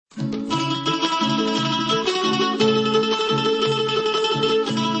रउआ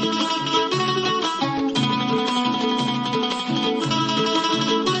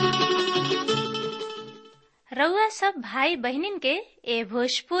सब भाई बहनिन के ए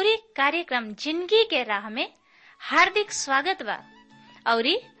भोजपुरी कार्यक्रम जिंदगी के राह में हार्दिक स्वागत बा।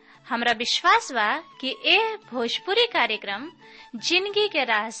 औरी हमरा विश्वास बा कि ए भोजपुरी कार्यक्रम जिंदगी के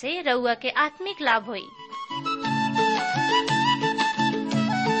राह से रउआ के आत्मिक लाभ होई।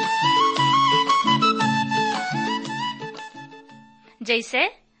 जैसे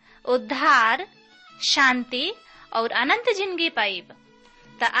उद्धार, शांति और अनंत जिंदगी पाइब।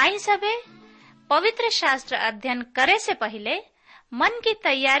 त आई सबे पवित्र शास्त्र अध्ययन करे से पहले मन की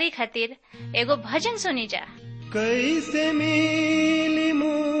तैयारी खातिर एगो भजन सुनी जा। कैसे मिली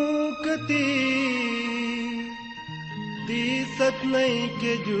मुक्ति दिसत नहीं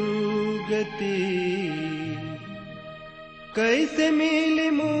के जुगती, कैसे मिली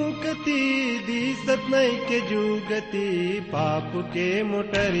मुक्ति दिसत नहीं के जुगती, पाप के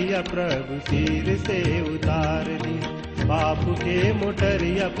मोटरिया प्रभु सिर से उतार दी, पाप के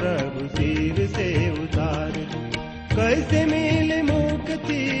मोटरिया प्रभु सिर से उतार दी। कैसे मिली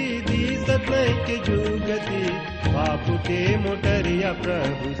मुक्ति दिसत नहीं के जुगती, पाप के मोटरिया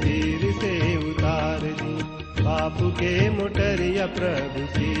प्रभु सिर से उतार दी, पाप के मोटरिया प्रभु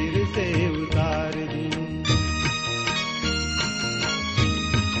सिर से उतार दी।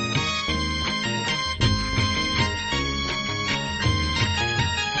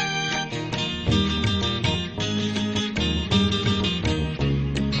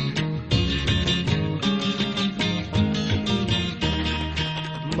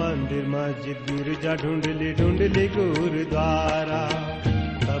 मंदिर मस्जिद गिरजा ढूंढली ढूंढली गुरुद्वारा,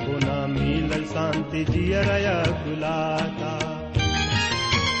 तबो ना मिलल शांति जियरया खुलाता।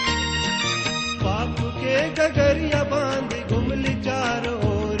 पाप के गगरिया बांध घुमली चार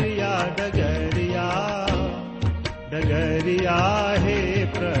ओरिया, डगरिया डगरिया हे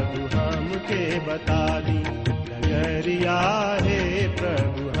प्रभु हमके बता दी, डगरिया हे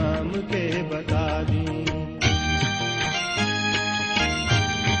प्रभु हमके बता दी।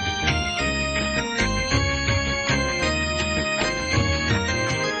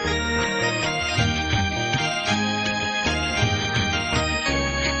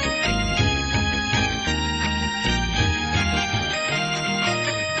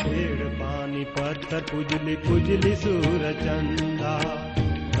 पत्थर पुजली पुजली सूर चंदा,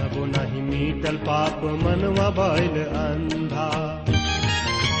 तबो नहीं मीटल पाप मनवा बैल अंधा।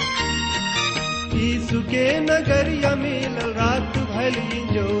 यीशु के नगरिया मिलल रात भली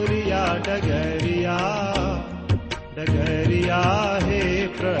जोरिया, डगरिया डगरिया हे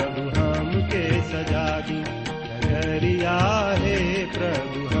प्रभु हमके सजा दी, डगरिया हे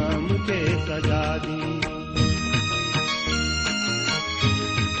प्रभु हमके सजा दी।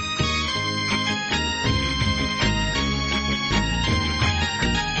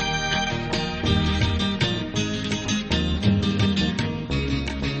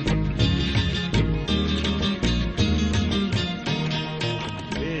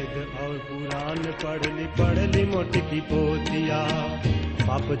 पढ़ली पढ़ली मोटकी पोतिया,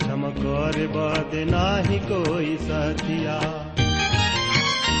 पाप क्षम करे बद नाही कोई सतिया।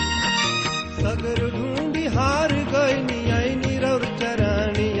 सगर ढूंढी हार गईनी आईनी रौर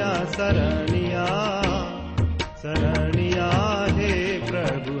चरणिया, शरणिया शरणिया हे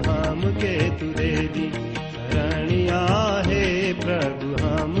प्रभु हमके तू दे दी, शरणिया हे प्रभु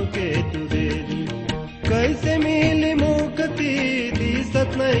हमके तू दे दी। कैसे मिली मुक्ति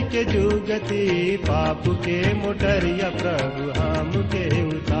दिसत नहीं के जुगती, पाप के मोटरिया प्रभु हमके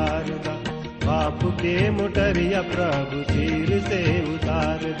उतार दा, पाप के मोटरिया प्रभु सिर से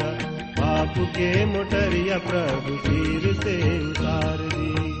उतार दा, पाप के मोटरिया प्रभु सिर से उतार दी।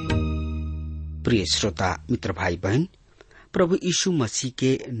 प्रिय श्रोता मित्र भाई बहन, प्रभु यीशु मसीह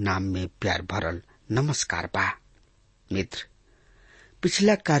के नाम में प्यार भरल नमस्कार बा। मित्र,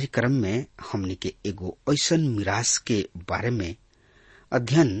 पिछला कार्यक्रम में हमने के एगो ऐसन मिरास के बारे में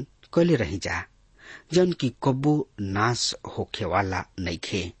अध्ययन कैले रही जा, जन की कब्बो नाश होखे वाला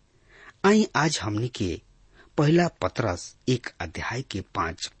नइखे। आई आज हमने के पहला पतरस 1 अध्याय के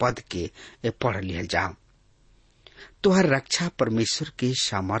 5 पद के पढ़ लिहल जाओ। तोहर रक्षा परमेश्वर के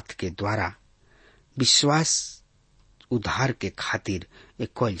सामर्थ के द्वारा विश्वास उद्धार के खातिर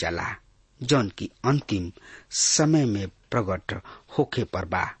कइल जाला, जौन की अंतिम समय में प्रकट होखे पर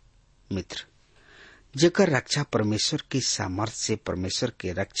बा। मित्र, जेकर रक्षा परमेश्वर के सामर्थ से परमेश्वर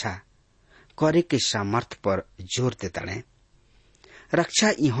के रक्षा करे के सामर्थ पर जोर देताड़े।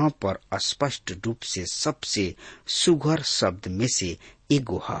 रक्षा यहाँ पर स्पष्ट रूप से सबसे सुघर शब्द में से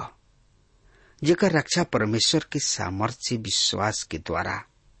एगो है, जेकर रक्षा परमेश्वर के सामर्थ से विश्वास के द्वारा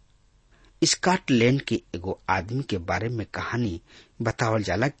स्कॉटलैंड के एगो आदमी के बारे में कहानी बतावल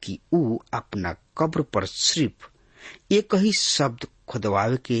जाला कि ऊ अपना कब्र पर सिर्फ एक ही शब्द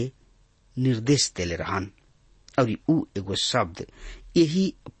खुदवावे के निर्देश देले रहन और ऊ एगो शब्द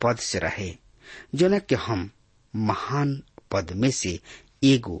यही पद से रहे जना के हम महान पद में से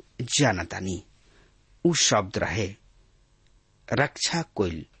एगो जानतानी। ऊ शब्द रहे रक्षा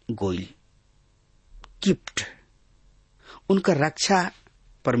कोइल गोइल गिफ्ट। उनका रक्षा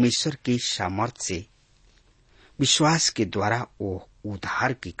परमेश्वर के सामर्थ्य से विश्वास के द्वारा वो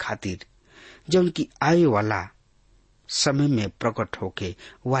उद्धार की खातिर जो उनकी आने वाला समय में प्रकट होके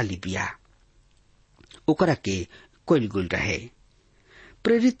वाली बिया ओकरा के कोइल गुल रहे।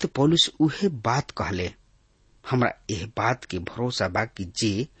 प्रेरित पौलुस उहे बात कहले, हमरा यह बात के भरोसा बा कि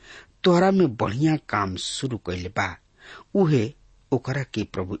जे तोहरा में बढ़िया काम शुरू कैले बा उहे ओकरा के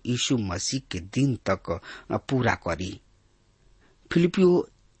प्रभु यीशु मसीह के दिन तक पूरा करी। फिलिपियो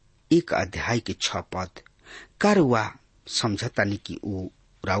 1:6 कारवा समझतानी कि ऊ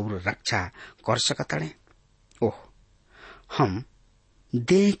राउर रक्षा कर सकताड़े। ओह, हम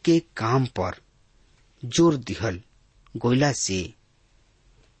देह के काम पर जोर दिहल गोइला से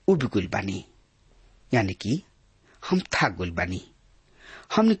उब गुल बानी, यानी कि हम थाक गुल बानी।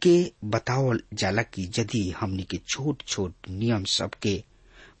 हमने के बतावल जाला कि यदि हमने के छोट छोट नियम सबके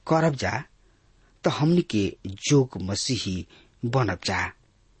करब जा तो हमने के जोग मसीही बनब जा।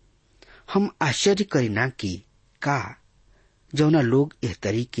 हम आश्चर्य करीना कि का जौना लोग एह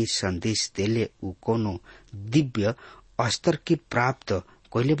तरीके संदेश देले उ कोनो दिव्य स्तर के प्राप्त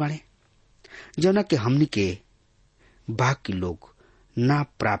कोइले बाणे जौना के हमनी के बाकी लोग ना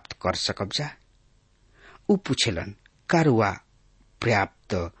प्राप्त कर सकब जा। उ पूछेलन कारुआ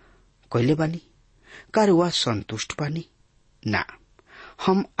पर्याप्त कोइले बानी, कारुआ संतुष्ट बानी? ना,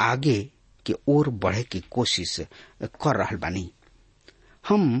 हम आगे के ओर बढ़े की कोशिश कर रहल बानी।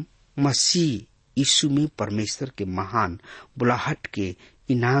 हम मसीह यीशु में परमेश्वर के महान बुलाहट के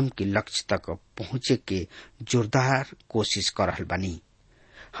इनाम के लक्ष्य तक पहुंचे के जोरदार कोशिश कर रहल बानी।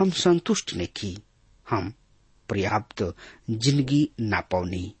 हम संतुष्ट नहीं, हम पर्याप्त जिंदगी ना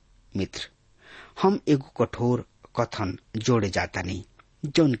पाउनी। मित्र, हम एगो कठोर कथन जोड़े जाता नहीं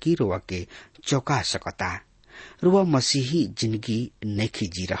जौन की रुआ के चौंका सकता। रुआ मसीही जिंदगी नहीं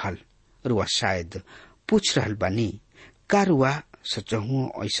जी रहल। रुआ शायद पूछ रहल बानी का रुआ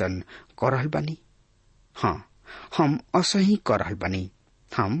सचहुओ ऐसन कर रहल बानी? हाँ, हम असही कर रहल बानी।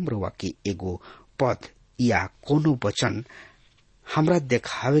 हम रुआ के एगो पद या कोनो वचन हमरा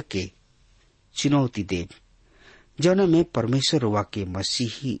देखावे के चुनौती देव जौना में परमेश्वर रुआ के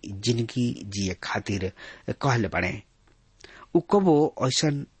मसीही जिंदगी जिए खातिर कहले बने। उ कबो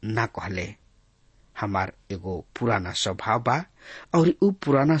ऐसन ना कहले। हमार एगो पुराना स्वभाव बा और उ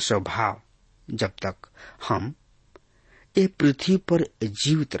पुराना स्वभाव जब तक हम ए पृथ्वी पर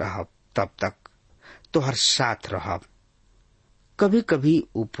जीवित रहब तब तक तोहर साथ रहब। कभी कभी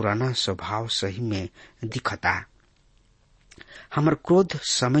उ पुराना स्वभाव सही में दिखता। हमर क्रोध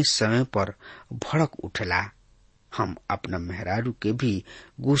समय समय पर भड़क उठेला। हम अपना मेहरारू के भी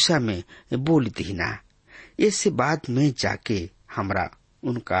गुस्सा में बोल दीना। इससे बाद में जाके हमरा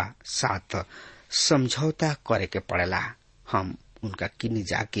उनका साथ समझौता करे के पड़ेला। हम उनका किने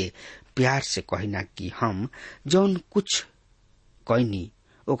जाके प्यार से कहिना कि हम जौन कुछ कहनी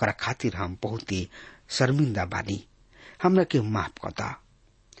ओकरा खातिर हम बहुत ही शर्मिंदा बानी, हमरा के माफ करता।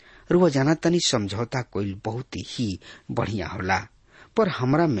 रुआ जाना तनी समझौता कोई बहुत ही बढ़िया होला, पर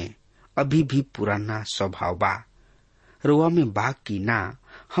हमरा में अभी भी पुराना स्वभाव बा। रुआ में बा कि ना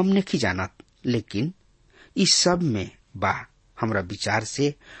हम नहीं जानत, लेकिन इस सब में बा हमरा विचार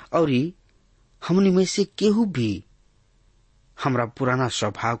से। और हमनी में से केहू भी हमरा पुराना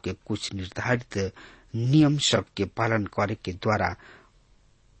स्वभाव के कुछ निर्धारित नियम सब के पालन करे के द्वारा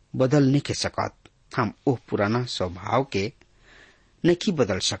बदल नहीं के सकत। हम ओ पुराना स्वभाव के नहीं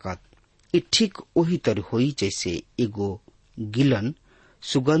बदल सकत। ये ठीक वही तरह होई जैसे एगो गिलन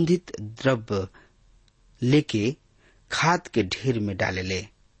सुगंधित द्रव्य लेके खाद के ढेर में डाले ले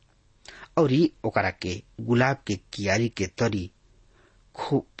और ओकरा के गुलाब के कियारी के तरी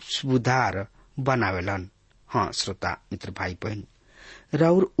खुशबूदार बनावेलन। हाँ श्रोता मित्र भाई बहन,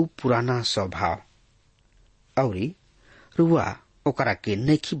 राउर उ पुराना स्वभाव और रुआ ओकरा के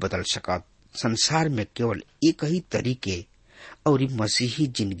नहीं बदल सकत। संसार में केवल एक ही तरीके और मसीही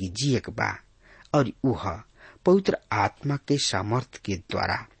जिंदगी जिए के बा और उह पवित्र आत्मा के सामर्थ के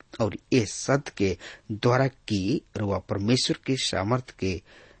द्वारा और ए सत्य के द्वारा की रुआ परमेश्वर के सामर्थ के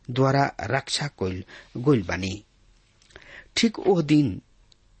द्वारा रक्षा कोइल गोइल बानी। ठीक वो दिन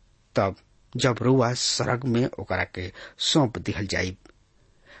तब जब रुआ सरग में ओकरा के सौंप दिहल जाई।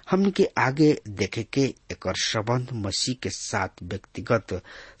 हमने के आगे देखे के एकर संबंध मसीह के साथ व्यक्तिगत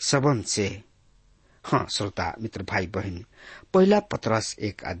संबंध से। हाँ श्रोता मित्र भाई बहन, पहला पतरस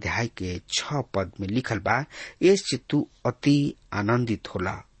 1:6 में लिखल बा, ऐसे तू अति आनंदित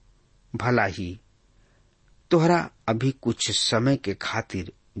होला, भला ही तोहरा अभी कुछ समय के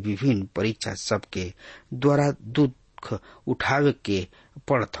खातिर विभिन्न परीक्षा सबके द्वारा दुख उठावे के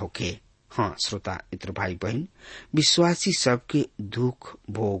पड़त होके। हाँ श्रोता मित्र भाई बहन, विश्वासी सबके दुख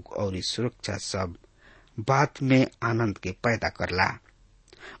भोग और सुरक्षा सब बात में आनंद के पैदा करला।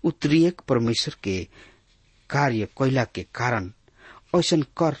 उत्तरीय परमेश्वर के कार्य कोयला के कारण ऐसन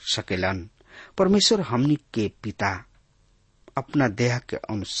कर सकेलन। परमेश्वर हमनी के पिता अपना देह के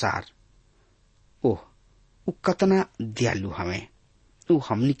अनुसार उ कतना दयालु हमें। उ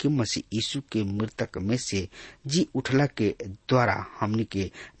हमनी के मसीह यीशु के मृतक में से जी उठला के द्वारा हमनी के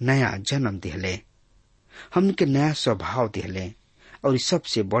नया जन्म दिहले, हमनी के नया स्वभाव दिहले और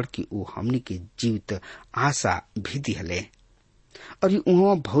सबसे बढ़ की उ हमनी के जीवित आशा भी दिहले। और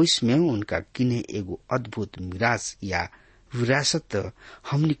वहाँ भविष्य में उनका किने एगो अद्भुत मिरास या विरासत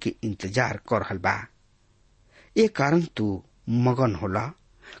हमनी के इंतजार कर रहल बा। ए कारण तू मगन होला।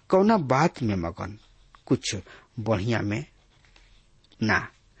 कौना बात में मगन? कुछ बढ़िया में ना,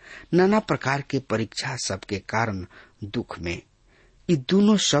 नाना प्रकार के परीक्षा सबके कारण दुख में। ये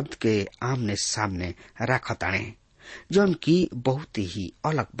दोनों शब्द के आमने सामने रखताने, जौन की बहुत ही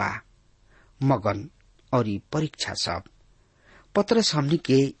अलग बा, मगन और ये परीक्षा सब। पतरस हमनी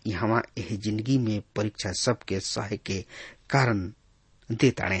के यहाँ यह जिंदगी में परीक्षा सब के सहे के कारण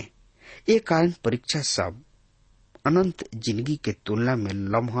देताने। ये कारण परीक्षा सब अनंत जिंदगी के तुलना में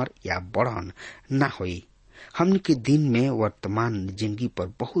लम्हर या बढ़न न होई। हमनी के दिन में वर्तमान जिंदगी पर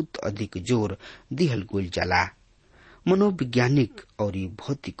बहुत अधिक जोर दिहल गुल जाला। मनोवैज्ञानिक और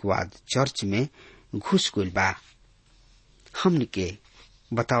भौतिकवाद चर्च में घुस गुल बा। हमनी के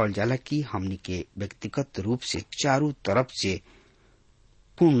बतावल जाला कि हमनी के व्यक्तिगत रूप से चारों तरफ से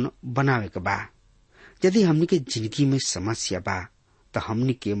पूर्ण बनावे के बा। यदि हमनी के जिंदगी में समस्या बा तो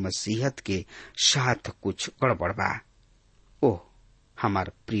हमनी के मसीहत के साथ कुछ गड़बड़ बा। ओह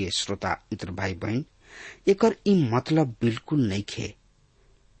हमार प्रिय श्रोता मित्र भाई बहन, एकर ई मतलब बिल्कुल नहीं खे।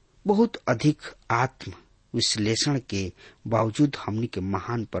 बहुत अधिक आत्म विश्लेषण के बावजूद हमनी के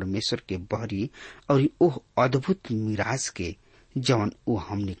महान परमेश्वर के बहरी और ओह अद्भुत मिराज के जौन ओ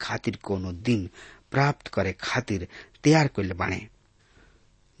हमनी खातिर कोनो दिन प्राप्त करे खातिर तैयार कइले बाने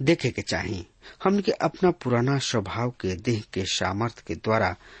देखे के चाही। हमनी के अपना पुराना स्वभाव के देह के सामर्थ्य के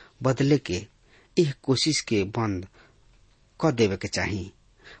द्वारा बदले के यह कोशिश के बंद क देवे के चाही।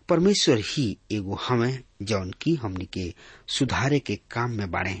 परमेश्वर ही एगो हमें जौन की हमनी के सुधारे के काम में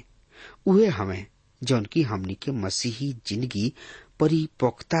बाड़े। उहे हमें जौन की हमनी के मसीही जिंदगी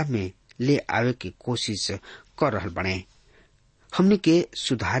परिपक्वता में ले आवे के कोशिश कर रहल बाड़े। हमनी के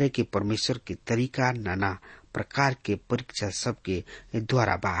सुधारे के परमेश्वर के तरीका नाना प्रकार के परीक्षा सबके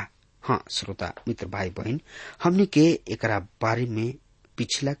द्वारा बा। हाँ श्रोता मित्र भाई बहन, हमनी के एकरा बारे में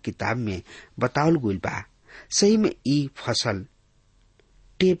पिछला किताब में बतावल गइल बा। सही में ई फसल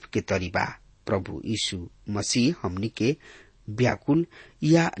टेप के तरी बा। प्रभु यीशु मसीह हमनी के व्याकुल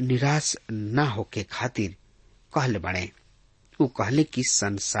या निराश न होके खातिर कहले बाड़े। उ कहले कि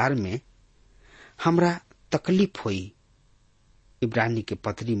संसार में हमरा तकलीफ होई। इब्रानी के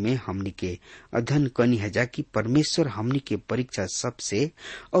पत्री में हमनी के अध्ययन कनी है कि परमेश्वर हमनी के परीक्षा सबसे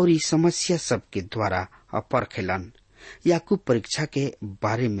और इस समस्या सब के द्वारा परखेलन। याकूब परीक्षा के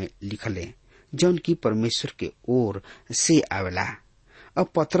बारे में लिखले जौन की परमेश्वर के ओर से आवेला। अब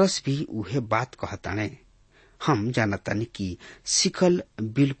पतरस भी उहे बात कहताने। हम जानतानी कि सिखल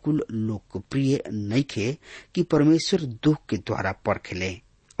बिल्कुल लोकप्रिय नहीं खे कि परमेश्वर दुख के द्वारा परखेले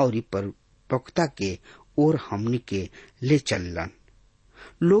और परिपक्वता के और हमनी के ले चलन।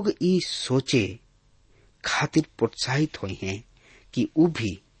 लोग ई सोचे खातिर प्रोत्साहित हुए हैं कि उ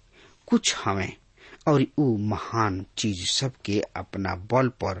भी कुछ हमें और उ महान चीज सबके अपना बल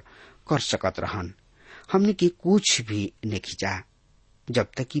पर कर सकत रहन। हमनी के कुछ भी नहीं जा जब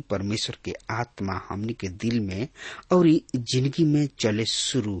तक कि परमेश्वर के आत्मा हमनी के दिल में और जिंदगी में चले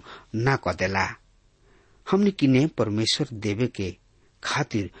शुरू न कर देला। हमनी किने परमेश्वर देवे के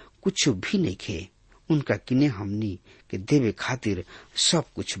खातिर कुछ भी नहीं खे। उनका किने हमनी के देवे खातिर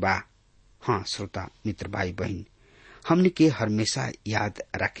सब कुछ बा। हाँ श्रोता मित्र भाई बहन, हमनी के हमेशा याद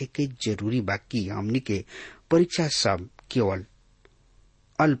रखे के जरूरी बा कि हमनी के परीक्षा सब केवल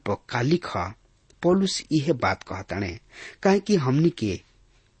अल्पकालिक है। पौलुस यह बात कहताने काहे कि हमनी के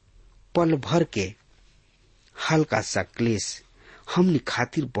पल भर के हल्का सा क्लेश हमनी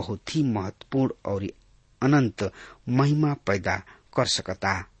खातिर बहुत ही महत्वपूर्ण और अनंत महिमा पैदा कर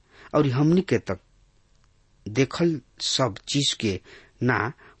सकता और हमनी के तक देखल सब चीज के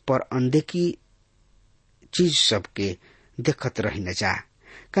ना पर अनदेखी चीज सबके देखत रही न जा,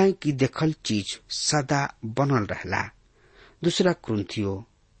 काहे कि देखल चीज सदा बनल रहला। दूसरा कुरिन्थियो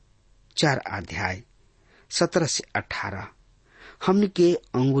 4:17-18। हमनी के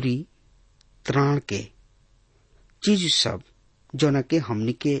अंगूरी त्राण के चीज सब जौन के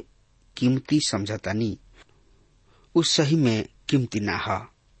हमनी के कीमती समझतानी उ सही में कीमती ना ह।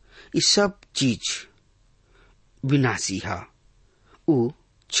 इ सब चीज विनाशी ह, उ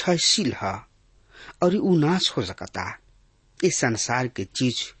क्षयशील ह और उ नाश हो सकता। इस संसार के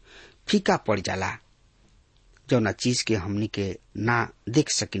चीज फीका पड़ जाला। जौना चीज के हमनी के ना देख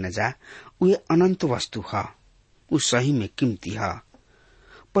सकी न जा, उ अनंत वस्तु ह, उ सही में कीमती ह।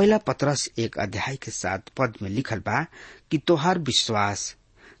 पहला पतरस 1:7 में लिखल बा कि तोहार विश्वास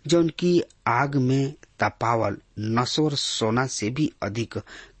जौन की आग में तपावल नश्वर सोना से भी अधिक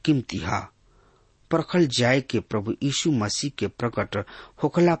कीमती है, परखल जाए के प्रभु यीशु मसीह के प्रकट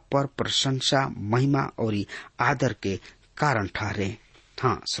होखला पर प्रशंसा, महिमा और आदर के कारण ठहरे।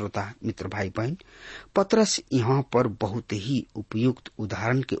 हाँ श्रोता मित्र भाई बहन, पतरस यहाँ पर बहुत ही उपयुक्त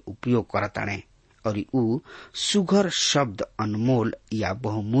उदाहरण के उपयोग करताने और उ सुघर शब्द अनमोल या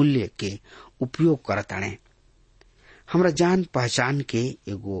बहुमूल्य के उपयोग करताने। हमरा जान पहचान के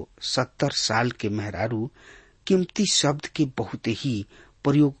एगो 70 साल के मेहरारू कीमती शब्द के बहुत ही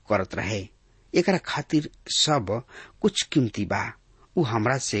प्रयोग करत रहे। एकरा खातिर सब कुछ कीमती बा। उ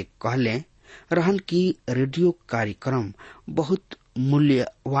हमरा से कहले रहन कि रेडियो कार्यक्रम बहुत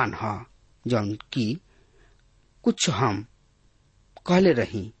मूल्यवान ह, जौन की कुछ हम कहले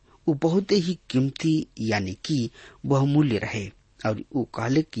रही उ बहुत ही कीमती यानी कि बहुमूल्य रहे। और उ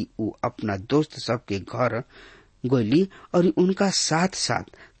कहले कि उ अपना दोस्त सब के घर गोली और उनका साथ साथ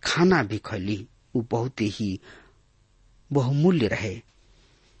खाना भी खैली। उ बहुत ही बहुमूल्य रहे।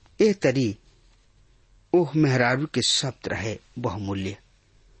 ए तरी ओह मेहरारू के शब्द रहे बहुमूल्य।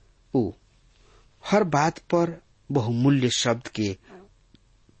 उ हर बात पर बहुमूल्य शब्द के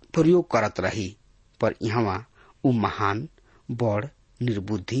प्रयोग करत रही, पर यहाँ उ महान, बड़,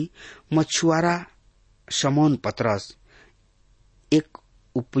 निर्बुद्धि मछुआरा शमौन पतरस एक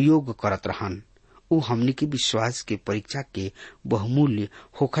उपयोग करत रहन। उ हमनी के विश्वास के परीक्षा के बहुमूल्य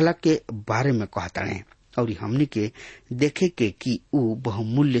होखला के बारे में कहताने और हमनी के देखे के कि उ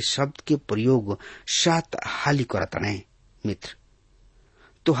बहुमूल्य शब्द के प्रयोग 7 हाली करताने। मित्र,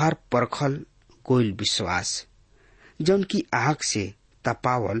 तुहार परखल गोइल विश्वास जौन की आग से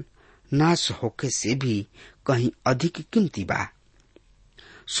तपावल नाश होके से भी कहीं अधिक कीमती बा।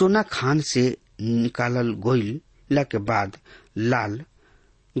 सोना खान से निकालल गोइला के बाद लाल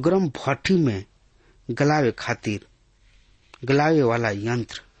गरम भट्टी में गलावे वाला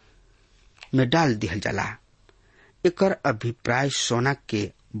यंत्र में डाल दिहल जाला। एकर अभिप्राय सोना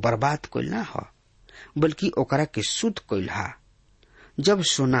के बर्बाद कइल ना ह, बल्कि ओकरा के शुद्ध कइल हा। जब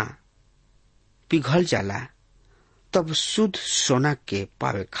सोना पिघल जाला तब शुद्ध सोना के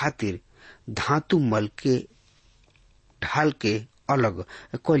पावे खातिर धातु मल के ढाल के अलग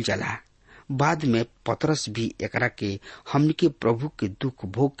कइल जाला। बाद में पतरस भी एकरा के हमनी के प्रभु के दुख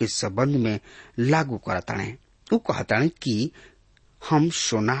भोग के संबंध में लागू करताने। उ कहताने कि हम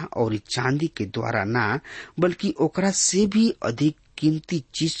सोना और चांदी के द्वारा ना, बल्कि ओकरा से भी अधिक कीमती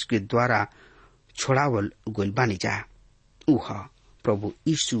चीज के द्वारा छोड़ावल गइल बानी जा। उ ह प्रभु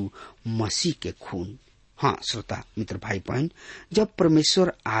यीशु मसीह के खून। हाँ श्रोता मित्र भाई बहन, जब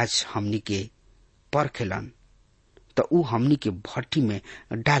परमेश्वर आज हमनी के परखेलन तो उ हमनी के भट्टी में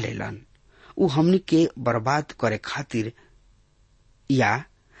डालेलन। उ हमनी के बर्बाद करे खातिर या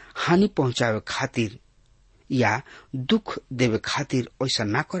हानि पहुंचावे खातिर या दुख देवे खातिर ऐसा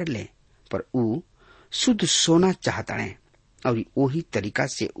ना करेले, पर उ शुद्ध सोना चाहताने और वही तरीका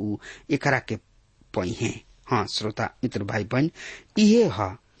से उ एकरा के पई है। हाँ श्रोता मित्र भाई बहन, इहे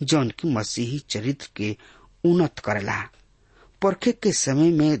ह जौन की मसीही चरित्र के उन्नत करेला। परखे के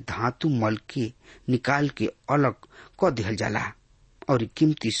समय में धातु मल के निकाल के अलग क दिहल जाला और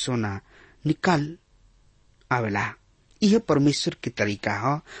कीमती सोना निकाल आवेला। यह परमेश्वर के तरीका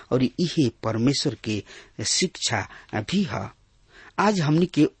है और यह परमेश्वर के शिक्षा भी है। आज हमनी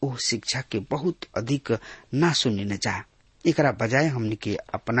के ओ शिक्षा के बहुत अधिक ना सुनी न जा। एकरा बजाय हमनी के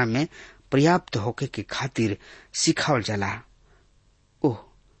अपना में पर्याप्त होके के खातिर सिखावल जाला। ओह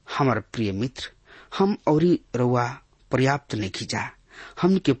हमार प्रिय मित्र, हम औरी रउआ पर्याप्त नहीं खींचा,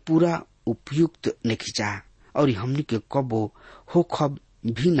 हमनी के पूरा उपयुक्त नहीं खींचा और हमनी के कबो हो खब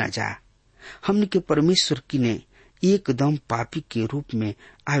भी ना जा। हमनी के परमेश्वर की ने एकदम पापी के रूप में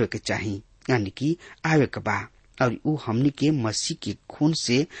आवे के चाहिए, यानी कि आवे के बा और उ हमनी के मसीह के खून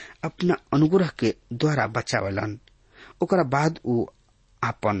से अपना अनुग्रह के द्वारा बचावलन। ओकरा बाद उ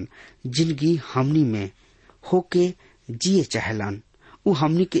अपन जिंदगी हमनी में होके जिए चाहेलन। उ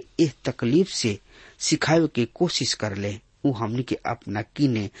हमनी के एह तकलीफ से सिखावे के कोशिश कर ले। उ हमनी के अपना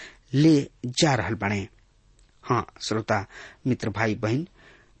कीने ले जा रहल बने। हाँ श्रोता मित्र भाई बहन,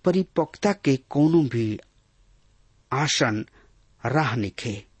 परिपक्वता के कोनो भी आसन राह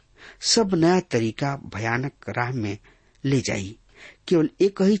निखे। सब नया तरीका भयानक राह में ले जाई। केवल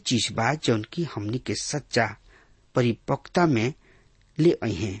एक ही चीज बा जौन की हमनी के सच्चा परिपक्वता में ले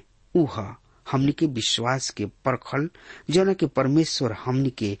आई हैं। उह हमनी के विश्वास के परखल जौन के परमेश्वर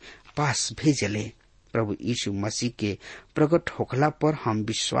हमनी के पास भेजले। प्रभु यीशु मसीह के प्रकट होखला पर हम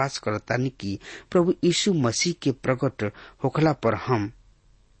विश्वास करतानी कि प्रभु यीशु मसीह के प्रकट होखला पर हम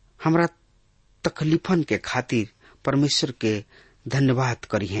हमरा तकलीफन के खातिर परमेश्वर के धन्यवाद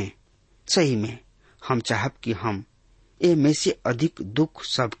करी हैं। सही में हम चाहब कि हम ए में से अधिक दुख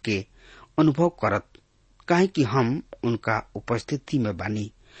सब के अनुभव करत, काहे कि हम उनका उपस्थिति में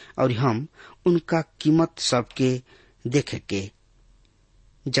बानी और हम उनका कीमत सबके देखे के।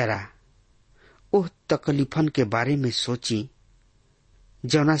 जरा ओह तकलीफन के बारे में सोची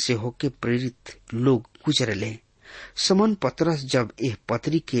जौना से होके प्रेरित लोग गुजरले। समन पतरस जब एह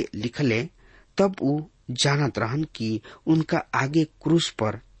पत्री के लिखले तब उ जानत रहन कि उनका आगे क्रूस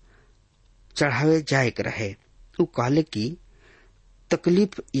पर चढ़ावे जाए के रहे। उ कहले कि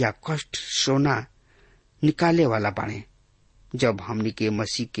तकलीफ या कष्ट सोना निकाले वाला बाणे। जब हमनी के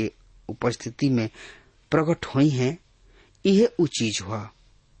मसीह के उपस्थिति में प्रकट हुई हैं, यह उ चीज हुआ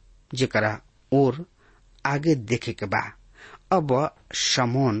जेकरा और आगे देखे के बा। अब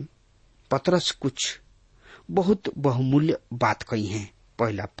शमौन पतरस कुछ बहुत बहुमूल्य बात कही है।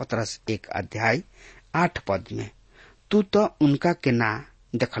 पहला पतरस 1:8 में, तू तो उनका के ना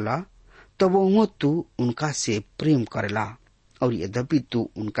देखला तब वो तू उनका से प्रेम करेला, और यद्यपि तू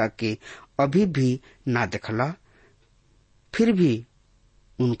उनका के अभी भी ना देखला फिर भी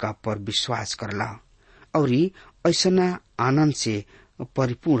उनका पर विश्वास करला और ऐसा आनंद से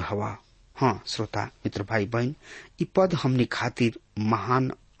परिपूर्ण हवा। हाँ श्रोता मित्र भाई बहन, इ पद हमने खातिर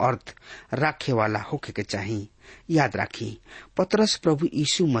महान अर्थ राखे वाला होके के चाहिए। याद राखी, पतरस प्रभु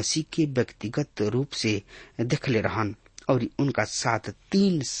यीशु मसीह के व्यक्तिगत रूप से देखले रहन और उनका साथ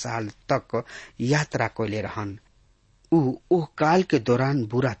 3 साल तक यात्रा कैले रहन। ओह काल के दौरान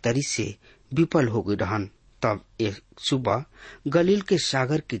बुरा तरी से विफल हो गई रहन। तब एक सुबह गलील के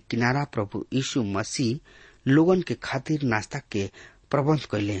सागर के किनारा प्रभु यीशु मसीह लोगन के खातिर नाश्ता के प्रबंध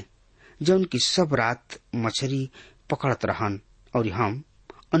कैले, जौन की सब रात मछली पकड़त रहन। और हम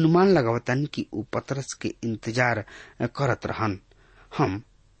अनुमान लगावतन कि उ पतरस के इंतजार करत रहन। हम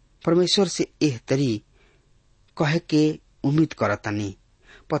परमेश्वर से एह तरी कहे के उम्मीद करतनी,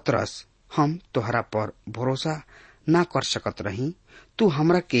 पतरस हम तोहरा पर भरोसा ना कर सकत रही, तू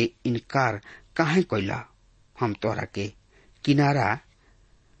हमरा के इनकार काहे कैला। हम तोहरा के किनारा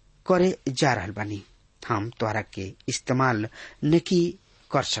करे जा रहल बानी, हम तोहरा के इस्तेमाल नहीं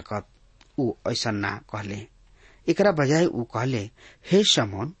कर सकत। उ ऐसा ना कहले, एकरा बजाय उ कहले, हे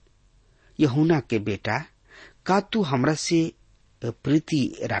शमौन यूहन्ना के बेटा, का तू हमरा से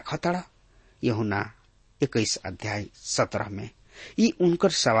प्रीति राखतड़ा। यूहन्ना 21:17 में ये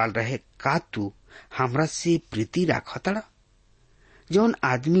उनकर सवाल रहे, का तू हमरा से प्रीति राखतड़ा। जौन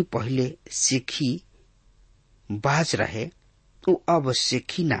आदमी पहले सेखी बाज रहे उ अब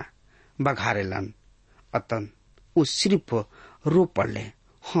सेखी ना बघारेलन, अतन उ सिर्फ रो पड़ले।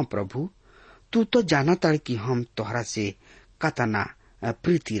 हाँ प्रभु, तू तो जानता कि हम तोहरा से कतना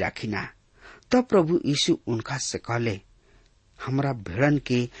प्रीति राखिना। तब प्रभु यीशु उनका से कहले, हमरा भेड़न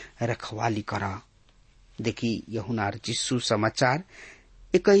के रखवाली करा। देखी यूहन्ना रचित समाचार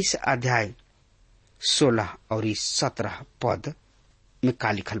 21:16 और 17 पद में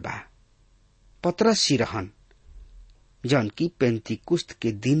का लिखल बा। पतरस ही रहन जौन की पेंतीकुस्त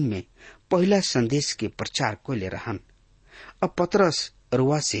के दिन में पहला संदेश के प्रचार को ले रहन। अब पतरस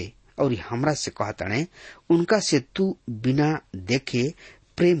रुआ से और हमरा से कहतने, उनका से तू बिना देखे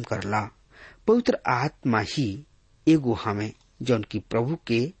प्रेम करला। पवित्र आत्मा ही एगो हमें जौन की प्रभु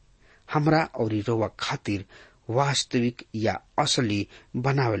के हमरा और रुआ खातिर वास्तविक या असली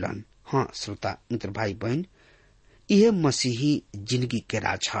बनावेलन। हाँ श्रोता मित्र भाई बहन, यह मसीही जिंदगी के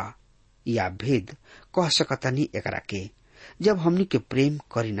राज है या भेद कह सकतनी एकरा के। जब हमनी के प्रेम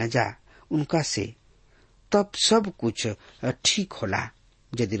करी न जा उनका से, तब सब कुछ ठीक होला।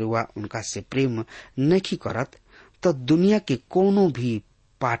 यदि रुआ उनका से प्रेम नहीं करत तो दुनिया के कोनो भी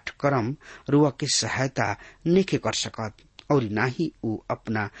पाठ्यक्रम रुआ के सहायता नहीं कर सकत और ना ही उ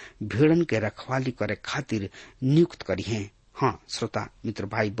अपना भेड़न के रखवाली करे खातिर नियुक्त करी है। हाँ श्रोता मित्र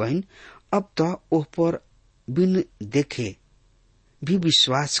भाई बहन, अब तो ओह पर बिन देखे भी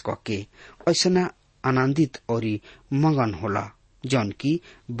विश्वास करके ऐसा आनंदित और मगन होला जौन की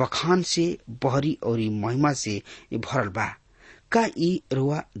बखान से बहरी और महिमा से भरल बा। का ई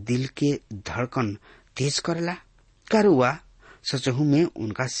रुआ दिल के धड़कन तेज करला? का रुआ सचहु में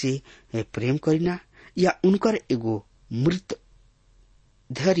उनका से प्रेम करीना, या उनकर एगो मृत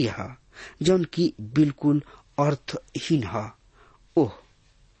धैर्य है जौन की बिल्कुल अर्थहीन है? ओह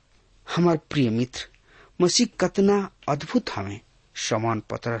हमार प्रिय मित्र, मसीह कतना अद्भुत हमें। शमौन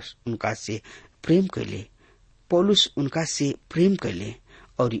पतरस उनका से प्रेम कैले, पौलुस उनका से प्रेम कैले,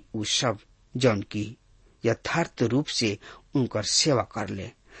 और उ सब जौन की यथार्थ रूप से उनकर सेवा कर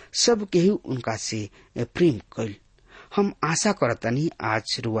ले, सब केहू उनका से प्रेम कैल। हम आशा करतनी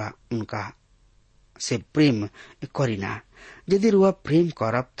आज रुआ उनका से प्रेम करीना। यदि रुआ प्रेम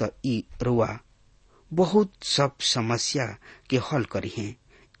करब तो ई रुआ बहुत सब समस्या के हल करी है।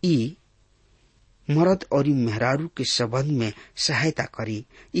 ई मर्द और मेहरारू के संबंध में सहायता करी।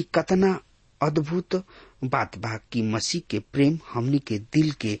 ई कतना अद्भुत बात बा कि मसीह के प्रेम हमनी के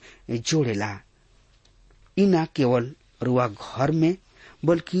दिल के जोड़ेला। ई न केवल रुआ घर में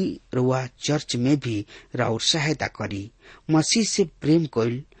बल्कि रुआ चर्च में भी राउर सहायता करी। मसीह से प्रेम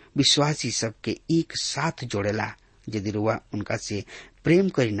कइल विश्वासी सबके एक साथ जोड़ेला। यदि रुआ उनका से प्रेम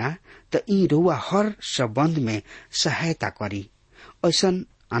करीना तो ई रुआ हर संबंध में सहायता करी। ऐसन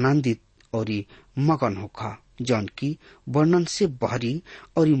आनंदित और मगन होखा जौन की वर्णन से बहरी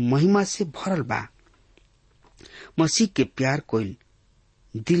और महिमा से भरल बा। मसीह के प्यार कोइल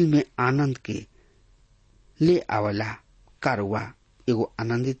दिल में आनंद के ले आवला। का रुआ एगो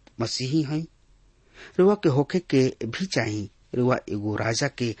आनंदित मसीही है? रुआ के होखे के भी चाहिए। रुआ एगो राजा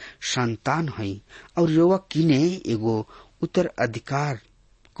के संतान है और रुआ किने एगो उत्तराधिकार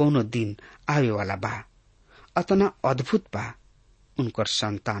कोनो दिन आवे वाला बा। अतना अद्भुत बा उनकर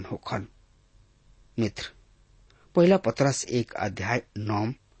संतान होखल। मित्र, पहला पतरस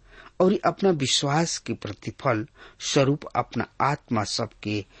 1:9 और अपना विश्वास के प्रतिफल स्वरूप अपना आत्मा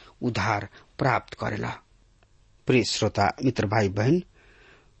सबके उद्धार प्राप्त करेला। प्रिय श्रोता मित्र भाई बहन,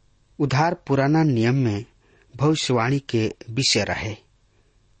 उद्धार पुराना नियम में भविष्यवाणी के विषय रहे।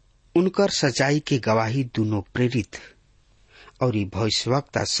 उनकर सच्चाई के गवाही दोनों प्रेरित और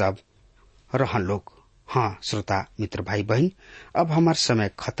भविष्यवक्ता सब रहन लोग। हाँ श्रोता मित्र भाई बहन, अब हमार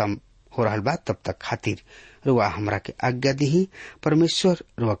समय खत्म हो रहा बा। तब तक खातिर रुआ हमरा के आज्ञा दी। परमेश्वर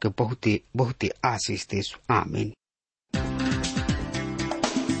रुआ के बहुते बहुते आशीष दे। आमीन।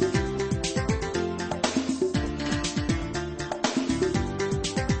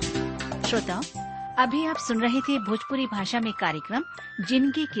 श्रोताओं, अभी आप सुन रहे थे भोजपुरी भाषा में कार्यक्रम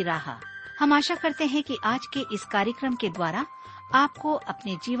जिंदगी की राह। हम आशा करते हैं कि आज के इस कार्यक्रम के द्वारा आपको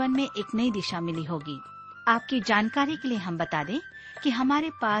अपने जीवन में एक नई दिशा मिली होगी। आपकी जानकारी के लिए हम बता दें कि हमारे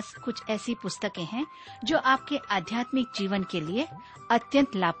पास कुछ ऐसी पुस्तकें हैं जो आपके आध्यात्मिक जीवन के लिए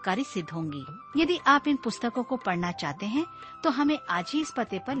अत्यंत लाभकारी सिद्ध होंगी। यदि आप इन पुस्तकों को पढ़ना चाहते हैं तो हमें आज ही इस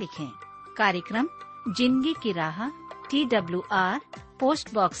पते पर लिखें। कार्यक्रम जिंदगी की राह, TWR,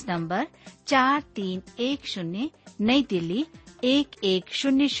 पोस्ट बॉक्स नंबर 4310, नई दिल्ली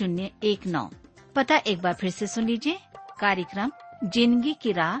 110019। पता एक बार फिर से सुन लीजिए। कार्यक्रम जिंदगी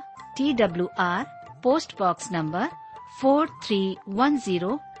की राह, TWR, post box number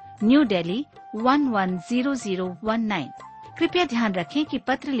 4310, new Delhi 110019। कृपया ध्यान रखें कि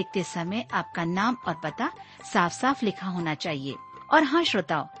पत्र लिखते समय आपका नाम और पता साफ साफ लिखा होना चाहिए। और हाँ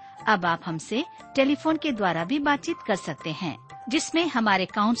श्रोताओं, अब आप हमसे टेलीफोन के द्वारा भी बातचीत कर सकते हैं, जिसमें हमारे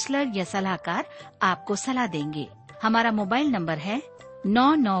काउंसलर या सलाहकार आपको सलाह देंगे। हमारा मोबाइल नंबर है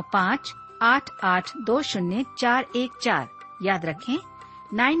 9958820414। याद रखें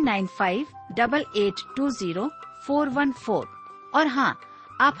 9958820414। और हाँ,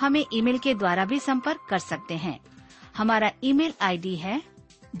 आप हमें ईमेल के द्वारा भी संपर्क कर सकते हैं। हमारा ईमेल आईडी है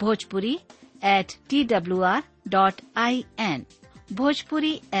bhojpuri@twr.in,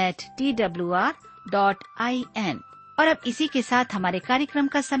 bhojpuri@twr.in। और अब इसी के साथ हमारे कार्यक्रम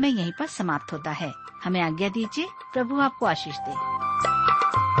का समय यहीं पर समाप्त होता है। हमें आज्ञा दीजिए। प्रभु आपको आशीष दे।